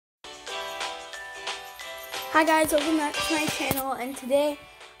Hi guys, welcome back to my channel, and today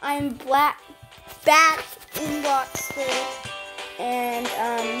I'm back in Roblox, and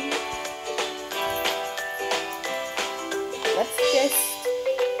let's just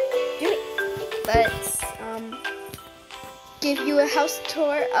do it. Let's give you a house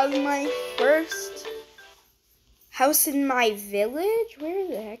tour of my first house in my village. Where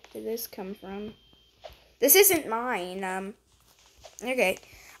the heck did this come from? This isn't mine. Okay.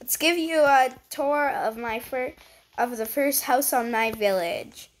 Let's give you a tour of the first house on my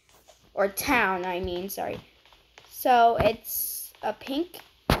village, or town. I mean, sorry. So it's a pink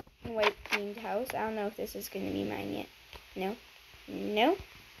and white themed house. I don't know if this is going to be mine yet. No, no.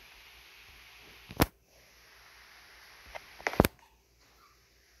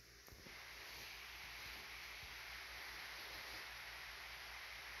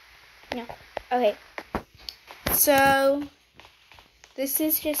 No. Okay. So this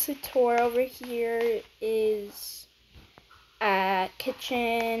is just a tour. Over here is a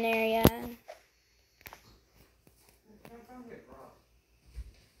kitchen area.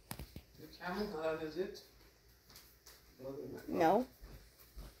 No.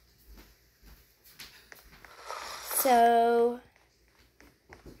 So,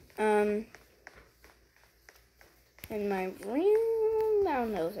 in my room, I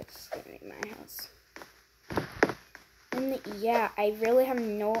don't know if it's gonna be my house. And yeah, I really have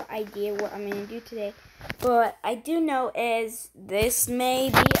no idea what I'm gonna do today. But I do know is this may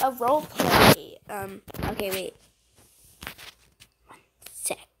be a role play. Okay, wait. 1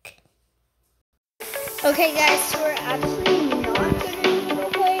 sec. Okay, guys, so we're actually not gonna do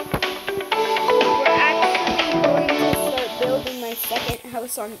role play. We're actually going to start building my second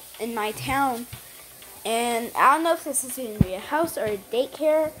house in my town. And I don't know if this is going to be a house or a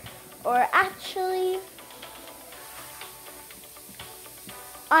daycare, or actually,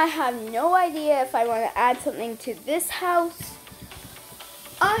 I have no idea if I want to add something to this house.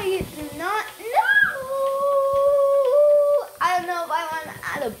 I do not know. I don't know if I want to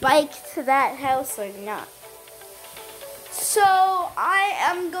add a bike to that house or not. So I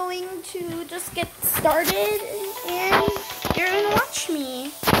am going to just get started, and you're going to watch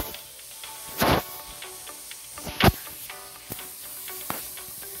me.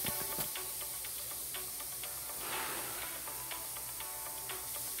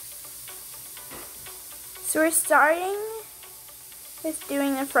 So we're starting with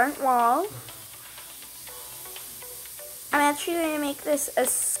doing the front wall. I'm actually going to make this a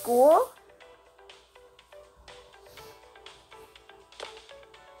school.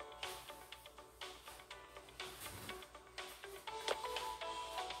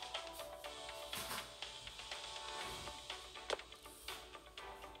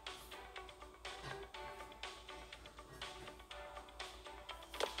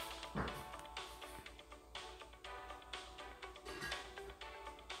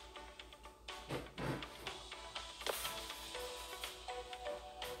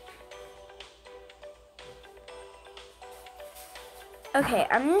 Okay,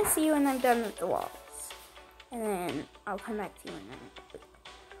 I'm going to see you when I'm done with the walls. And then I'll come back to you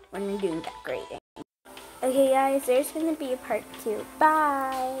when I'm doing decorating. Okay guys, there's going to be a part 2.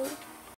 Bye!